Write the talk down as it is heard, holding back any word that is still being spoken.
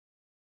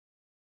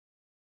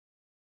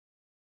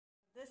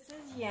This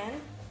is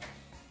Yin,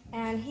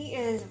 and he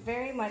is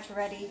very much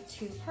ready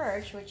to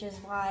perch, which is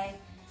why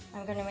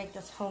I'm going to make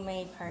this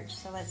homemade perch.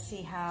 So let's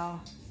see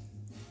how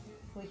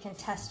we can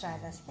test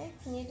drive this. Okay,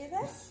 can you do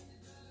this?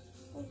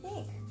 What do you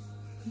think?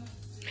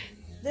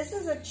 This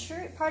is a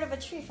tree, part of a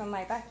tree from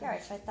my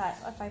backyard, so I thought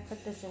if I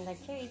put this in the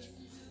cage,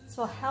 this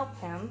will help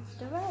him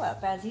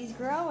develop as he's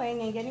growing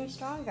and getting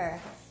stronger.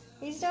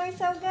 He's doing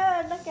so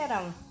good. Look at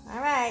him. All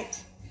right,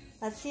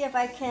 let's see if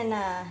I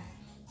can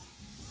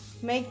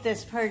make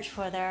this perch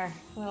for their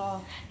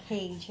little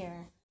cage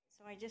here.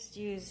 So I just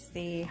used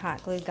the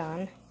hot glue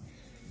gun.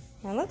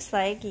 It looks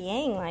like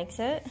Yang likes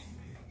it.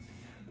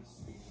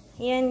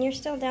 Yin, you're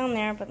still down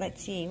there, but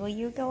let's see. Will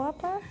you go up,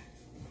 huh?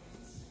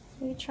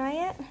 Will you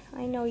try it?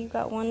 I know you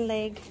got one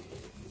leg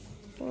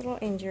a little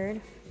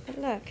injured, but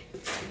look.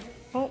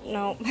 Oh,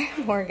 no,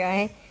 poor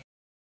guy.